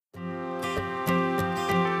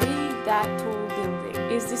that tall building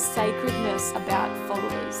is this sacredness about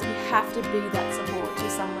followers. You have to be that support to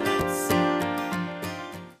someone else.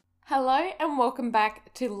 Hello and welcome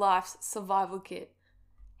back to Life's Survival Kit.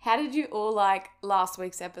 How did you all like last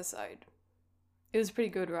week's episode? It was pretty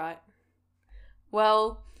good, right?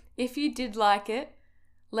 Well, if you did like it,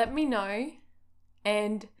 let me know,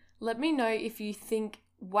 and let me know if you think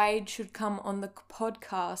Wade should come on the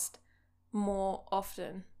podcast more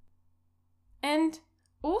often. And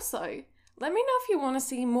also, let me know if you want to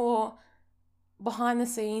see more behind the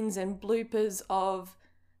scenes and bloopers of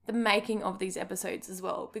the making of these episodes as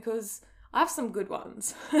well, because I have some good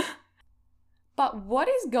ones. But what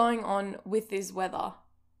is going on with this weather?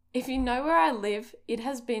 If you know where I live, it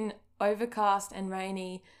has been overcast and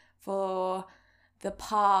rainy for the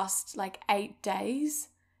past 8 days.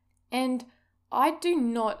 And I do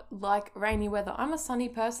not like rainy weather. I'm a sunny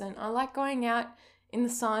person. I like going out in the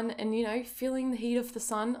sun and, feeling the heat of the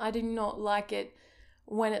sun. I do not like it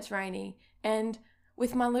when it's rainy. And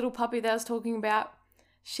with my little puppy that I was talking about,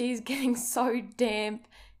 she's getting so damp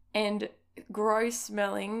and gross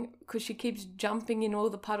smelling because she keeps jumping in all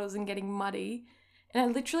the puddles and getting muddy. And I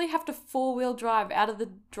literally have to 4-wheel drive out of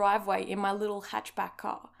the driveway in my little hatchback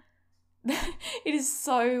car. It is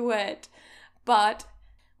so wet. But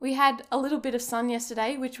we had a little bit of sun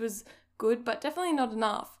yesterday, which was good, but definitely not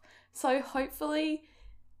enough. So hopefully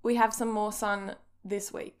we have some more sun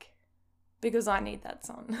this week because I need that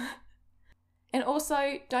sun. And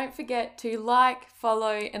also don't forget to like,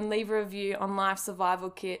 follow, and leave a review on Life's Survival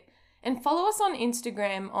Kit. And follow us on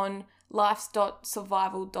Instagram on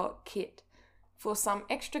lifes.survival.kit for some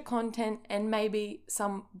extra content and maybe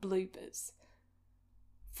some bloopers.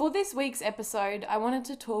 For this week's episode, I wanted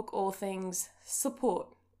to talk all things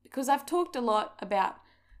support, because I've talked a lot about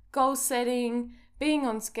goal setting, being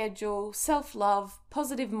on schedule, self-love,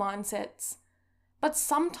 positive mindsets. But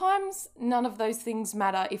sometimes none of those things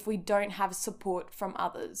matter if we don't have support from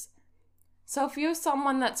others. So if you're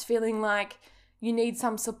someone that's feeling like you need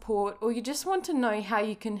some support, or you just want to know how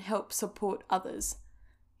you can help support others,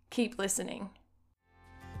 keep listening.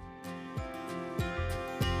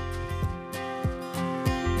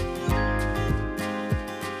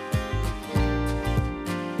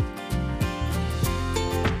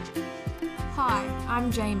 Hi,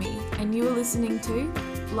 I'm Jamie, and you are listening to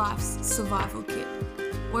Life's Survival Kit,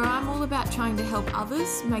 where I'm all about trying to help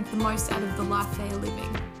others make the most out of the life they are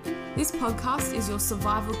living. This podcast is your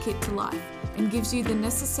survival kit to life and gives you the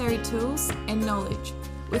necessary tools and knowledge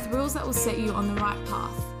with rules that will set you on the right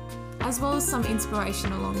path, as well as some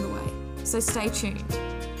inspiration along the way. So stay tuned.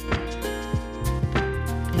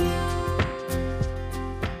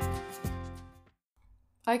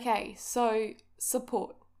 Okay, so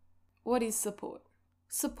support. What is support?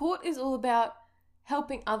 Support is all about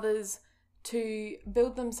helping others to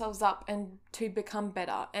build themselves up and to become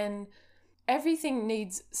better. And everything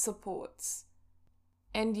needs supports.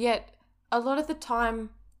 And yet, a lot of the time,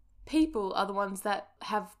 people are the ones that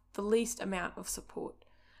have the least amount of support.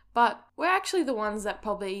 But we're actually the ones that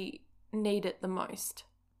probably need it the most.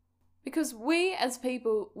 Because we as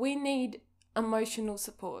people, we need emotional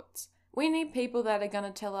supports. We need people that are going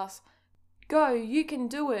to tell us, go, you can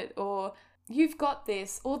do it, or you've got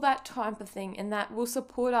this, all that type of thing, and that will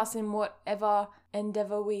support us in whatever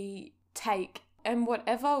endeavor we take and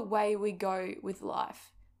whatever way we go with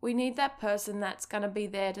life. We need that person that's going to be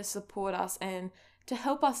there to support us and to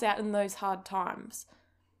help us out in those hard times.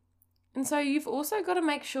 And so you've also got to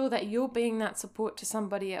make sure that you're being that support to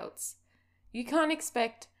somebody else. You can't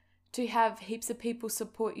expect to have heaps of people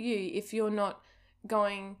support you if you're not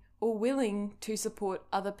going or willing to support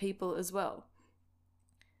other people as well.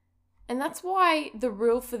 And that's why the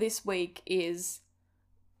rule for this week is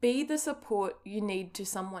be the support you need to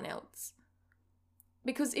someone else.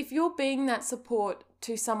 Because if you're being that support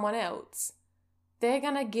to someone else, they're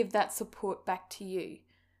going to give that support back to you.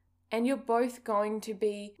 And you're both going to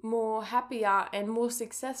be more happier and more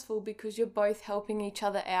successful because you're both helping each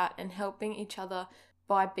other out and helping each other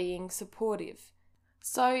by being supportive.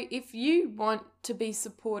 So if you want to be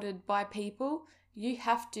supported by people, you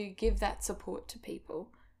have to give that support to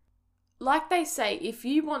people. Like they say, if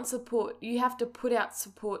you want support, you have to put out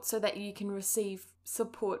support so that you can receive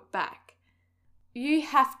support back. You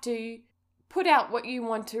have to put out what you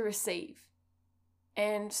want to receive.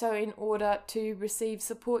 And so in order to receive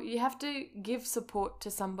support, you have to give support to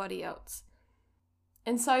somebody else.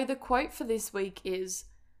 And so the quote for this week is,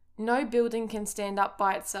 no building can stand up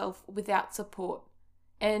by itself without support,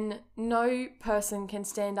 and no person can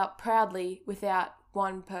stand up proudly without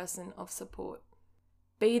one person of support.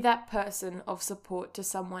 Be that person of support to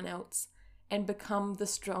someone else and become the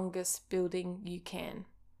strongest building you can.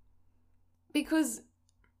 Because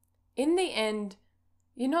in the end,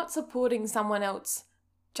 you're not supporting someone else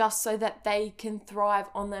just so that they can thrive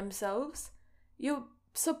on themselves. You're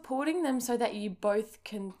supporting them so that you both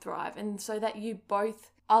can thrive and so that you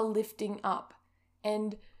both are lifting up.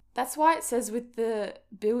 And that's why it says with the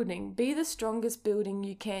building, be the strongest building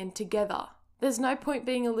you can together. There's no point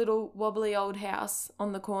being a little wobbly old house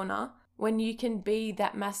on the corner when you can be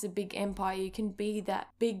that massive big empire. You can be that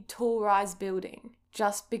big tall rise building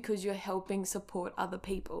just because you're helping support other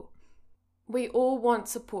people. We all want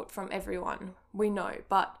support from everyone, we know,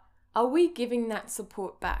 but are we giving that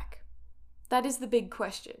support back? That is the big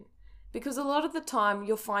question. Because a lot of the time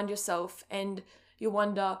you'll find yourself and you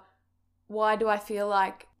wonder, why do I feel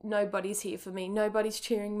like nobody's here for me? Nobody's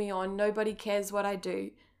cheering me on. Nobody cares what I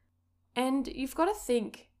do. And you've got to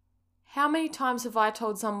think, how many times have I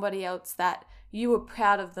told somebody else that you were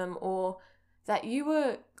proud of them, or that you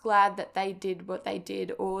were glad that they did what they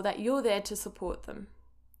did, or that you're there to support them?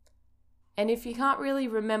 And if you can't really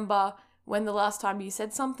remember when the last time you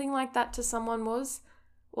said something like that to someone was,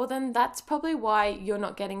 well, then that's probably why you're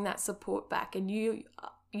not getting that support back. And you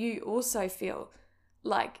also feel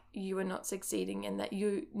like you are not succeeding and that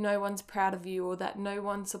no one's proud of you or that no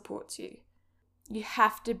one supports you. You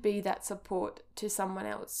have to be that support to someone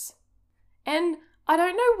else. And I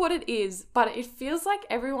don't know what it is, but it feels like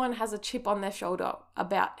everyone has a chip on their shoulder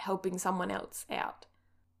about helping someone else out.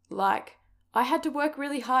 Like, I had to work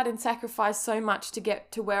really hard and sacrifice so much to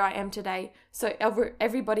get to where I am today, so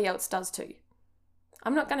everybody else does too.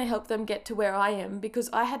 I'm not going to help them get to where I am because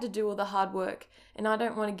I had to do all the hard work and I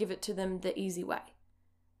don't want to give it to them the easy way.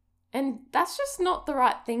 And that's just not the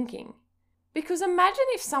right thinking. Because imagine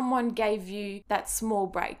if someone gave you that small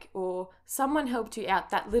break, or someone helped you out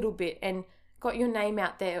that little bit and got your name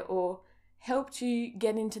out there, or helped you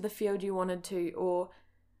get into the field you wanted to, or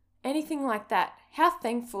anything like that. How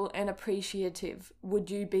thankful and appreciative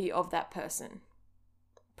would you be of that person?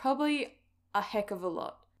 Probably a heck of a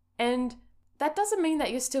lot. And that doesn't mean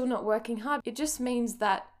that you're still not working hard. It just means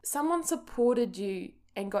that someone supported you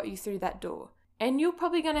and got you through that door. And you're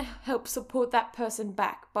probably going to help support that person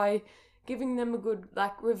back by giving them a good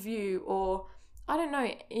review, or I don't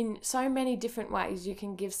know, in so many different ways you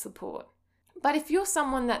can give support. But if you're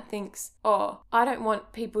someone that thinks, oh, I don't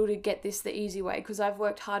want people to get this the easy way because I've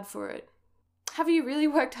worked hard for it. Have you really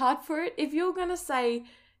worked hard for it? If you're going to say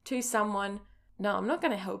to someone, no, I'm not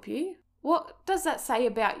going to help you, what does that say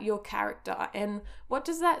about your character? And what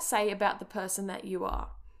does that say about the person that you are?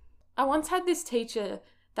 I once had this teacher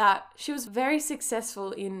that she was very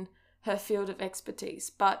successful in her field of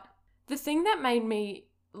expertise, but the thing that made me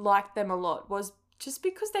like them a lot was just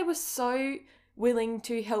because they were so willing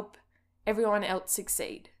to help everyone else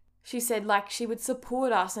succeed. She said she would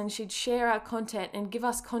support us and she'd share our content and give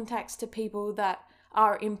us contacts to people that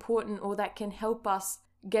are important or that can help us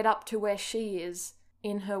get up to where she is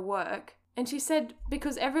in her work. And she said,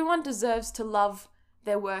 because everyone deserves to love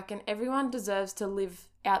their work and everyone deserves to live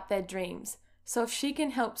out their dreams. So if she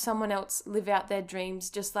can help someone else live out their dreams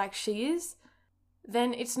just like she is,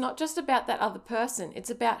 then it's not just about that other person,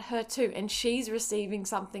 it's about her too, and she's receiving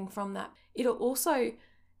something from that. It'll also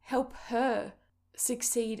help her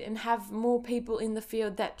succeed and have more people in the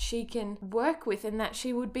field that she can work with and that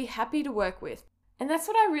she would be happy to work with. And that's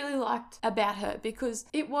what I really liked about her, because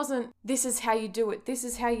it wasn't, this is how you do it,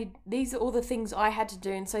 these are all the things I had to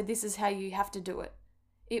do, and so this is how you have to do it.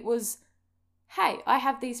 It was, hey, I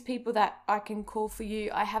have these people that I can call for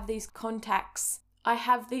you, I have these contacts, I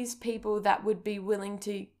have these people that would be willing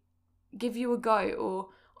to give you a go, or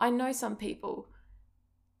I know some people.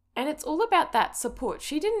 And it's all about that support.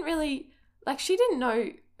 She didn't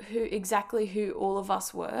know exactly who all of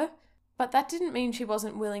us were, but that didn't mean she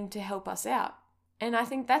wasn't willing to help us out. And I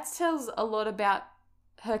think that tells a lot about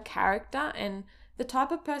her character and the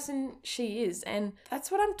type of person she is. And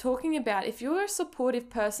that's what I'm talking about. If you're a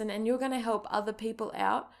supportive person and you're going to help other people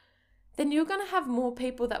out, then you're going to have more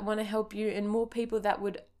people that want to help you and more people that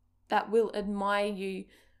will admire you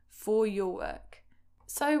for your work.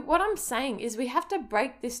 So what I'm saying is we have to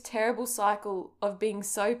break this terrible cycle of being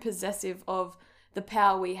so possessive of the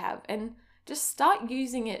power we have and just start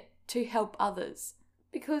using it to help others.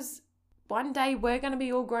 Because one day we're going to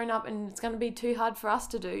be all grown up and it's going to be too hard for us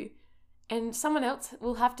to do, and someone else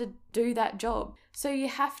will have to do that job. So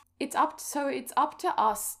it's up to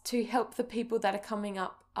us to help the people that are coming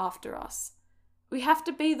up after us. We have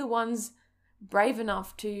to be the ones brave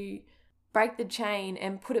enough to break the chain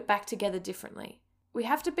and put it back together differently. We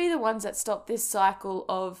have to be the ones that stop this cycle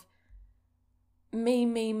of me,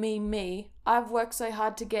 me, me, me. I've worked so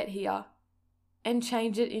hard to get here, and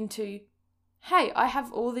change it into, hey, I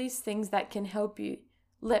have all these things that can help you.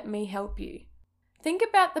 let me help you. Think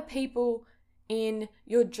about the people in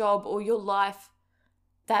your job or your life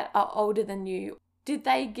that are older than you. Did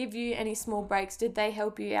they give you any small breaks? Did they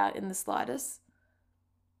help you out in the slightest?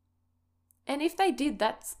 And if they did,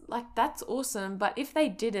 that's awesome. But if they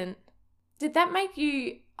didn't, did that make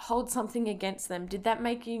you hold something against them? Did that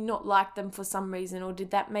make you not like them for some reason? Or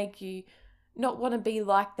did that make you not want to be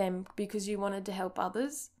like them because you wanted to help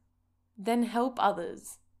others? Then help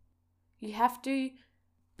others. You have to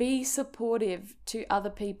be supportive to other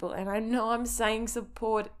people. And I know I'm saying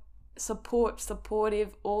supportive,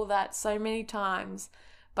 all that so many times,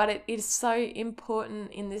 but it is so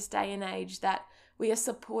important in this day and age that we are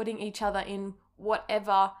supporting each other in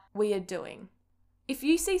whatever we are doing. If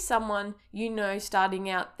you see someone you know starting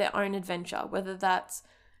out their own adventure, whether that's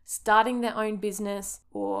starting their own business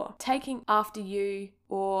or taking after you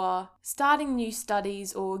or starting new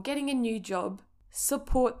studies or getting a new job,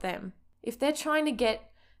 support them. If they're trying to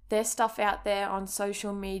get their stuff out there on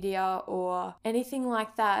social media or anything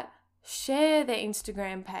like that, share their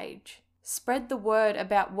Instagram page. Spread the word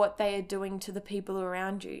about what they are doing to the people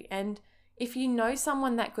around you. And if you know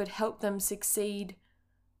someone that could help them succeed,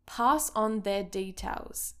 pass on their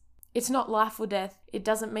details. It's not life or death. It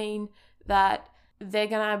doesn't mean that they're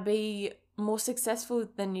going to be more successful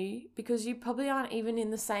than you because you probably aren't even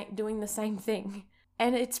doing the same thing.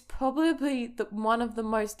 And it's probably one of the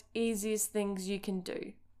most easiest things you can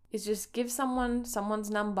do is just give someone's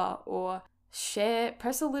number or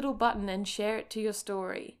press a little button and share it to your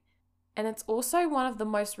story. And it's also one of the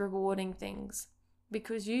most rewarding things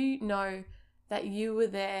because you know that you were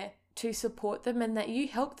there to support them and that you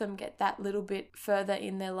helped them get that little bit further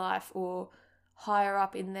in their life or higher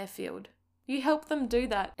up in their field. You helped them do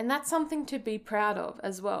that, and that's something to be proud of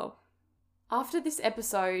as well. After this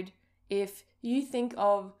episode, if you think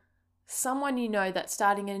of someone you know that's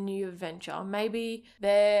starting a new adventure, maybe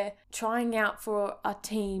they're trying out for a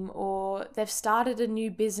team or they've started a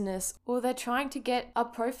new business or they're trying to get a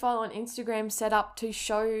profile on Instagram set up to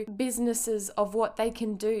show businesses of what they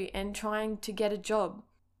can do and trying to get a job.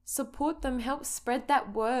 Support them, help spread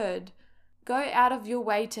that word. Go out of your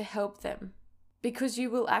way to help them because you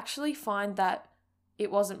will actually find that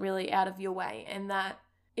it wasn't really out of your way and that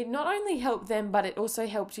it not only helped them, but it also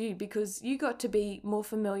helped you because you got to be more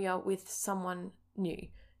familiar with someone new.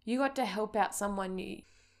 You got to help out someone new.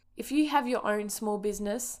 If you have your own small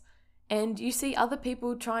business and you see other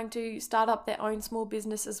people trying to start up their own small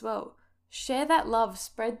business as well, share that love,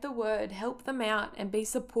 spread the word, help them out and be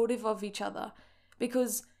supportive of each other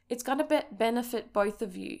because it's going to benefit both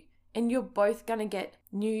of you and you're both going to get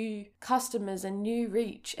new customers and new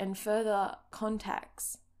reach and further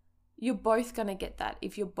contacts. You're both going to get that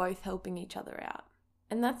if you're both helping each other out.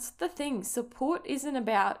 And that's the thing. Support isn't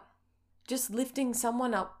about just lifting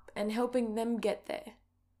someone up and helping them get there.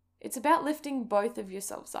 It's about lifting both of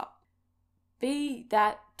yourselves up. Be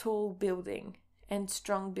that tall building and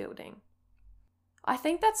strong building. I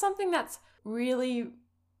think that's something that's really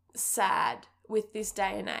sad with this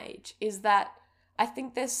day and age is that I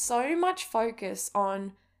think there's so much focus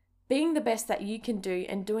on being the best that you can do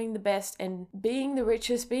and doing the best and being the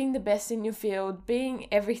richest, being the best in your field, being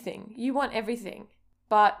everything. You want everything,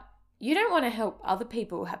 but you don't want to help other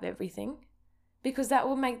people have everything because that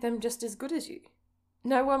will make them just as good as you.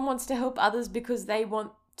 No one wants to help others because they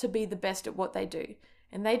want to be the best at what they do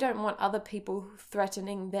and they don't want other people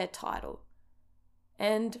threatening their title.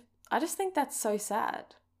 And I just think that's so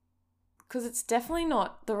sad because it's definitely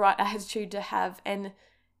not the right attitude to have and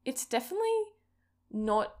it's definitely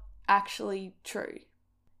not actually true.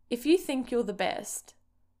 If you think you're the best,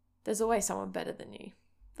 there's always someone better than you.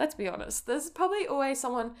 Let's be honest. There's probably always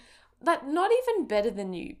someone that not even better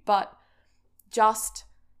than you, but just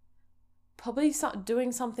probably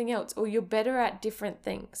doing something else or you're better at different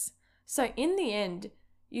things. So in the end,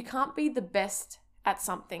 you can't be the best at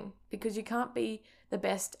something because you can't be the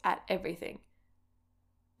best at everything.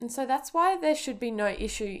 And so that's why there should be no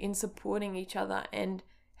issue in supporting each other and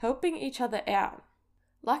helping each other out.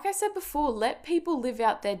 Like I said before, let people live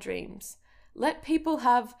out their dreams. Let people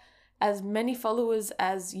have as many followers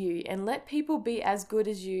as you and let people be as good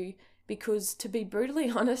as you because to be brutally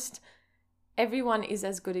honest, everyone is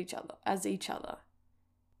as good as each other.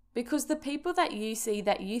 Because the people that you see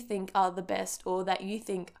that you think are the best or that you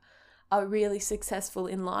think are really successful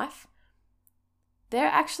in life, they're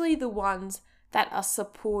actually the ones that are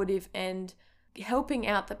supportive and helping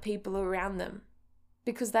out the people around them.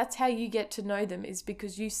 Because that's how you get to know them is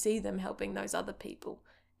because you see them helping those other people.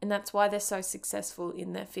 And that's why they're so successful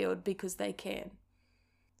in their field because they can.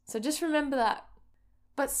 So just remember that.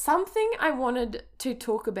 But something I wanted to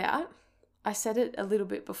talk about, I said it a little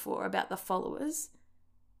bit before about the followers,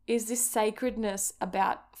 is this sacredness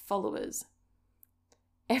about followers.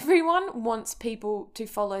 Everyone wants people to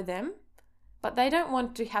follow them, but they don't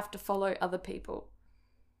want to have to follow other people.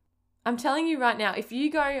 I'm telling you right now, if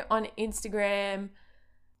you go on Instagram,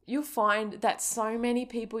 you'll find that so many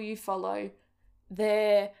people you follow,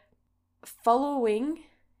 their following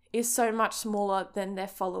is so much smaller than their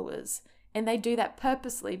followers. And they do that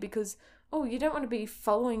purposely because, you don't want to be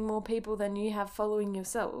following more people than you have following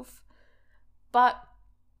yourself. But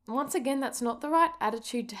once again, that's not the right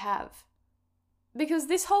attitude to have. Because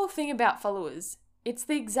this whole thing about followers, it's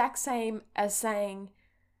the exact same as saying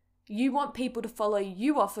you want people to follow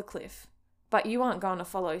you off a cliff, but you aren't going to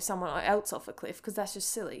follow someone else off a cliff because that's just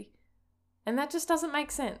silly. And that just doesn't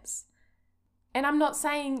make sense. And I'm not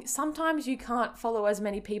saying sometimes you can't follow as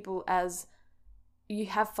many people as you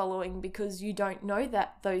have following because you don't know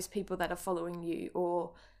that those people that are following you,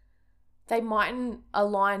 or they mightn't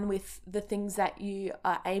align with the things that you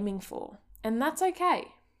are aiming for. And that's okay.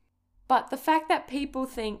 But the fact that people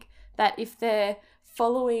think that if their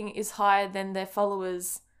following is higher than their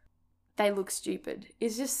followers, they look stupid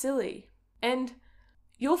is just silly. And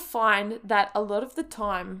you'll find that a lot of the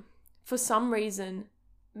time, for some reason,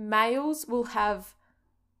 males will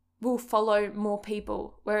follow more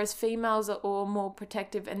people, whereas females are all more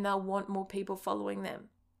protective and they'll want more people following them.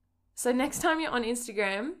 So next time you're on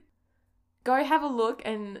Instagram, go have a look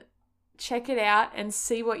and check it out and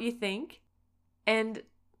see what you think. And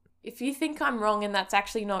if you think I'm wrong and that's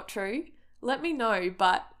actually not true, let me know.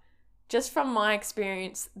 But just from my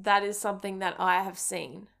experience, that is something that I have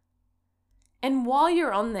seen. And while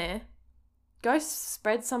you're on there, go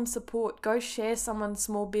spread some support. Go share someone's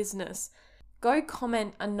small business. Go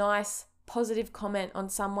comment a nice, positive comment on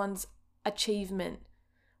someone's achievement.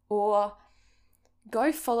 Or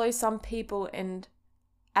go follow some people and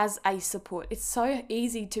as a support. It's so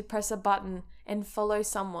easy to press a button and follow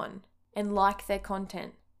someone and like their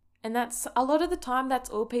content. And that's a lot of the time,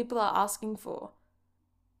 that's all people are asking for.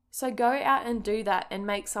 So go out and do that and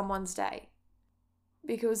make someone's day.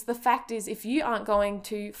 Because the fact is, if you aren't going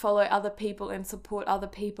to follow other people and support other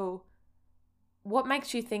people, what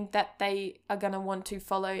makes you think that they are going to want to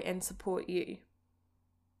follow and support you?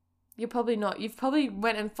 You're probably not. You've probably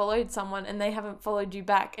went and followed someone and they haven't followed you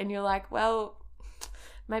back and you're like, well,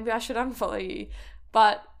 maybe I should unfollow you.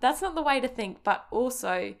 But that's not the way to think. But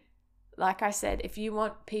also, like I said, if you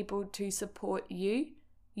want people to support you,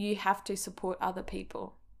 you have to support other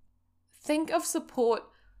people. Think of support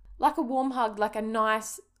like a warm hug, like a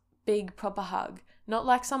nice, big, proper hug. Not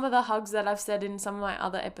like some of the hugs that I've said in some of my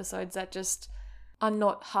other episodes that just are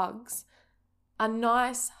not hugs. A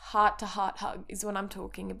nice heart-to-heart hug is what I'm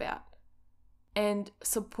talking about. And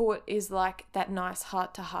support is like that nice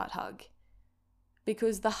heart-to-heart hug.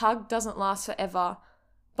 Because the hug doesn't last forever,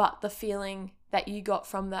 but the feeling that you got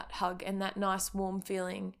from that hug and that nice warm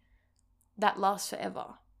feeling, that lasts forever.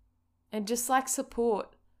 And just like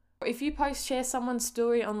support, if you share someone's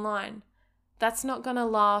story online, that's not going to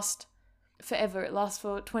last forever. It lasts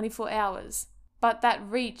for 24 hours. But that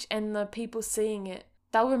reach and the people seeing it,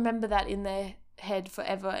 they'll remember that in their head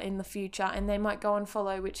forever in the future, and they might go and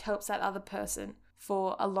follow, which helps that other person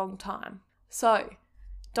for a long time. So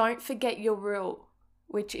don't forget your rule,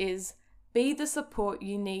 which is be the support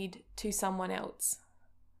you need to someone else.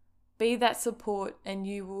 Be that support and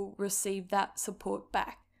you will receive that support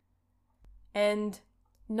back. And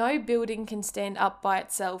no building can stand up by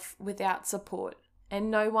itself without support. And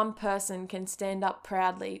no one person can stand up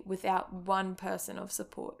proudly without one person of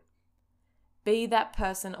support. Be that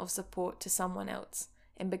person of support to someone else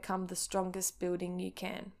and become the strongest building you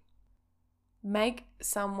can. Make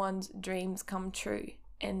someone's dreams come true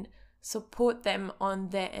and support them on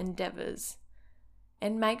their endeavors.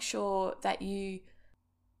 And make sure that you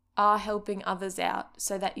are helping others out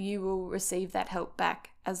so that you will receive that help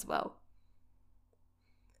back as well.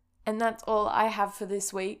 And that's all I have for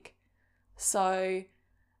this week. So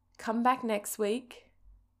come back next week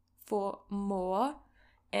for more.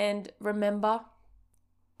 And remember,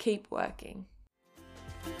 keep working.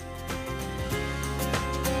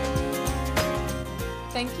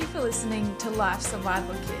 Thank you for listening to Life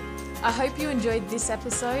Survival Kit. I hope you enjoyed this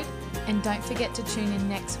episode, and don't forget to tune in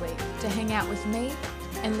next week to hang out with me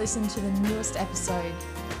and listen to the newest episode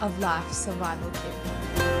of Life Survival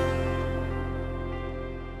Kit.